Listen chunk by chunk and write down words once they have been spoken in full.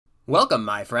Welcome,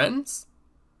 my friends!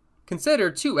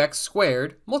 Consider 2x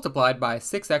squared multiplied by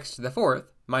 6x to the fourth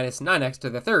minus 9x to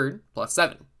the third plus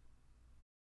 7.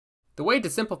 The way to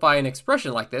simplify an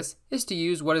expression like this is to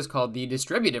use what is called the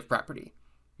distributive property,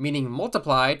 meaning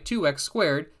multiply 2x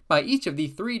squared by each of the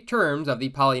three terms of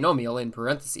the polynomial in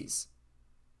parentheses.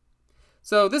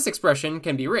 So this expression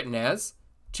can be written as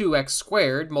 2x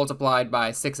squared multiplied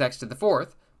by 6x to the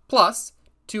fourth plus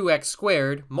 2x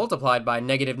squared multiplied by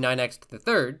negative 9x to the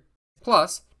third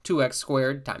plus 2x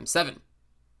squared times 7.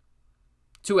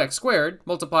 2x squared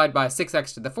multiplied by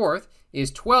 6x to the fourth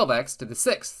is 12x to the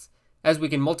sixth, as we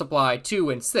can multiply 2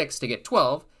 and 6 to get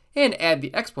 12 and add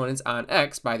the exponents on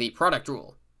x by the product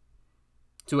rule.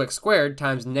 2x squared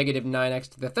times negative 9x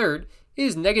to the third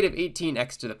is negative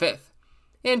 18x to the fifth,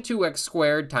 and 2x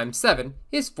squared times 7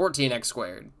 is 14x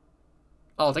squared.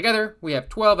 Altogether, we have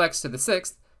 12x to the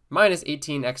sixth minus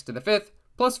 18x to the fifth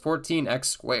plus 14x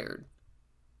squared.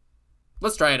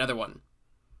 Let's try another one.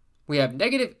 We have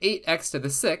negative 8x to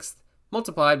the sixth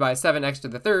multiplied by 7x to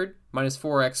the third minus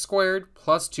 4x squared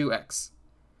plus 2x.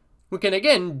 We can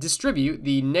again distribute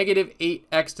the negative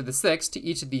 8x to the sixth to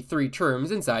each of the three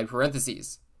terms inside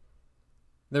parentheses.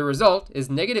 The result is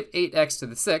negative 8x to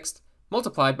the sixth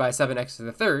multiplied by 7x to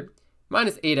the third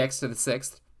minus 8x to the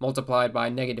sixth multiplied by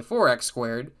negative 4x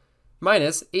squared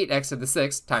minus 8x to the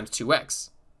sixth times 2x.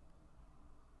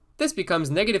 This becomes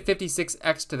negative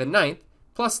 56x to the ninth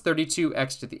plus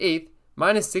 32x to the eighth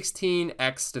minus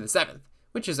 16x to the seventh,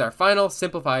 which is our final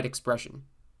simplified expression.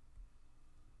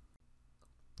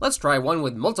 Let's try one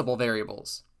with multiple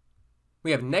variables.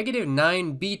 We have negative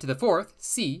 9b to the fourth,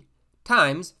 c,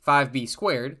 times 5b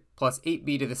squared plus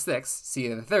 8b to the sixth, c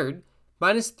to the third,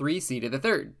 minus 3c to the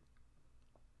third.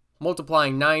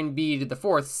 Multiplying 9b to the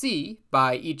fourth, c,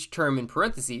 by each term in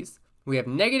parentheses, we have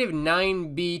negative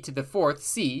 9b to the fourth,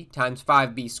 c, times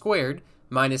 5b squared,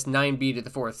 minus 9b to the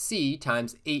fourth c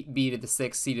times 8b to the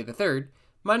sixth c to the third,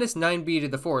 minus 9b to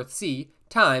the fourth c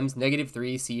times negative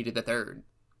 3c to the third.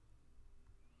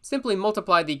 Simply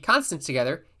multiply the constants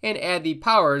together and add the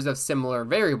powers of similar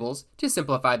variables to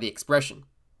simplify the expression.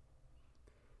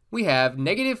 We have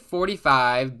negative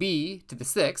 45b to the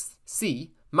sixth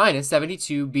c minus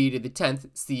 72b to the 10th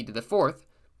c to the fourth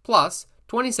plus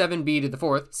 27b to the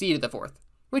fourth c to the fourth,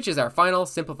 which is our final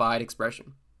simplified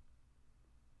expression.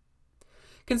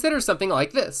 Consider something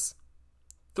like this.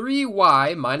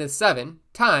 3y minus 7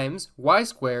 times y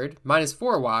squared minus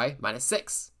 4y minus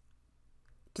 6.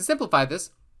 To simplify this,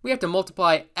 we have to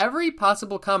multiply every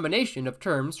possible combination of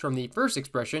terms from the first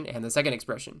expression and the second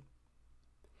expression.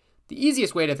 The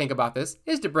easiest way to think about this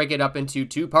is to break it up into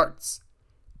two parts.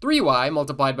 3y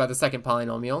multiplied by the second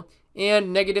polynomial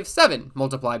and negative 7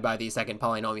 multiplied by the second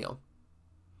polynomial.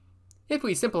 If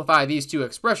we simplify these two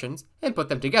expressions and put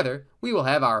them together, we will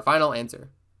have our final answer.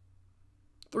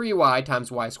 3y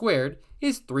times y squared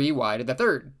is 3y to the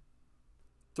third.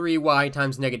 3y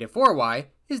times negative 4y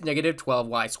is negative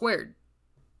 12y squared.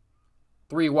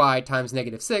 3y times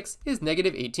negative 6 is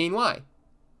negative 18y.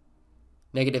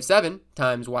 Negative 7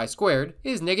 times y squared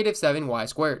is negative 7y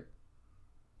squared.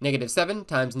 Negative 7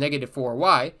 times negative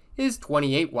 4y is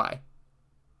 28y.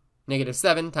 Negative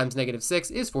 7 times negative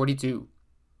 6 is 42.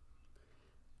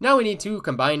 Now we need to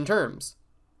combine terms.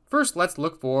 First, let's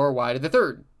look for y to the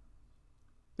third.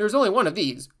 There's only one of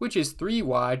these, which is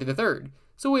 3y to the third,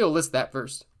 so we will list that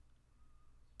first.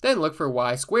 Then look for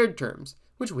y squared terms,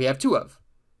 which we have two of,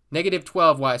 negative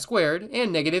 12y squared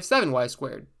and negative 7y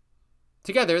squared.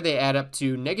 Together they add up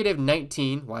to negative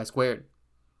 19y squared.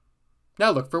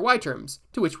 Now look for y terms,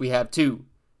 to which we have two,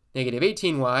 negative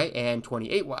 18y and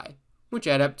 28y, which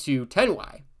add up to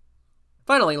 10y.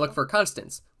 Finally, look for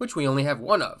constants, which we only have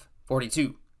one of,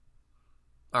 42.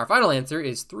 Our final answer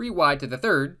is 3y to the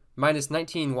third minus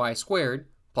 19y squared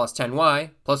plus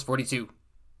 10y plus 42.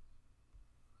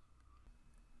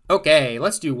 Okay,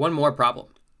 let's do one more problem.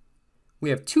 We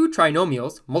have two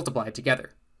trinomials multiplied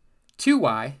together.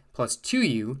 2y plus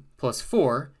 2u plus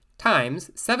 4 times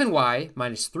 7y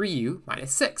minus 3u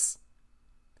minus 6.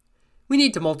 We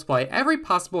need to multiply every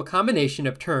possible combination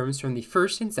of terms from the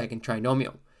first and second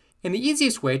trinomial. And the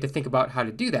easiest way to think about how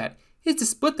to do that is to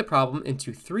split the problem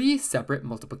into three separate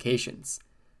multiplications.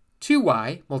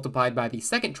 2y multiplied by the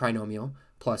second trinomial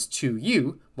plus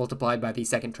 2u multiplied by the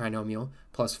second trinomial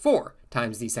plus 4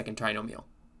 times the second trinomial.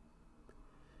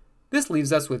 This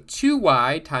leaves us with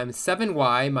 2y times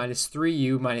 7y minus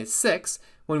 3u minus 6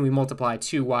 when we multiply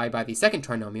 2y by the second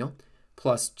trinomial,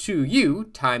 plus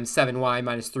 2u times 7y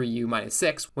minus 3u minus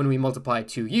 6 when we multiply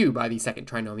 2u by the second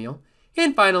trinomial,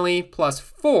 and finally plus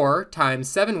 4 times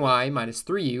 7y minus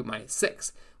 3u minus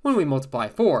 6 when we multiply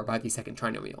 4 by the second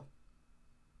trinomial.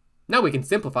 Now we can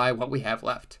simplify what we have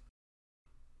left.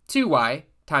 2y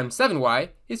times 7y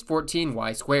is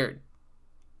 14y squared.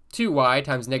 2y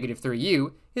times negative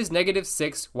 3u is negative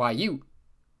 6yu.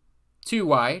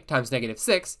 2y times negative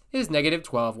 6 is negative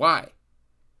 12y.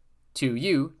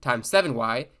 2u times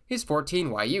 7y is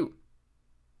 14yu.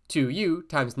 2u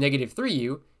times negative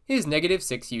 3u is negative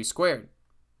 6u squared.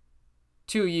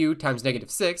 2u times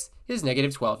negative 6 is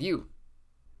negative 12u.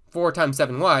 4 times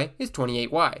 7y is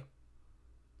 28y.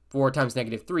 4 times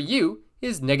negative 3u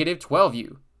is negative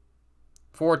 12u.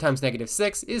 4 times negative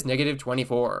 6 is negative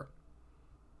 24.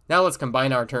 Now let's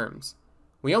combine our terms.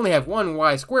 We only have one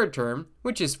y squared term,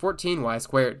 which is 14y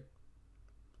squared.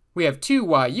 We have two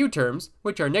yu terms,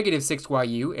 which are negative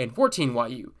 6yu and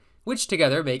 14yu, which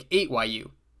together make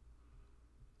 8yu.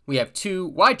 We have two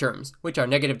y terms, which are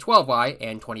negative 12y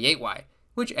and 28y,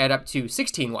 which add up to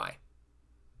 16y.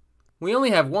 We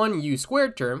only have one u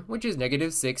squared term, which is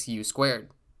negative 6u squared.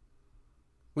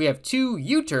 We have two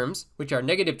u terms, which are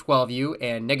negative 12u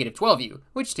and negative 12u,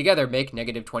 which together make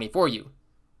negative 24u.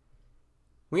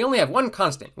 We only have one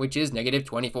constant, which is negative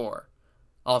 24.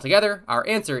 Altogether, our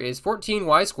answer is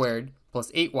 14y squared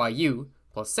plus 8yu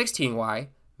plus 16y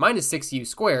minus 6u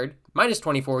squared minus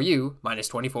 24u minus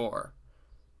 24.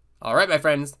 Alright, my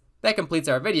friends, that completes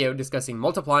our video discussing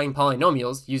multiplying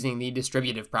polynomials using the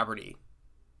distributive property.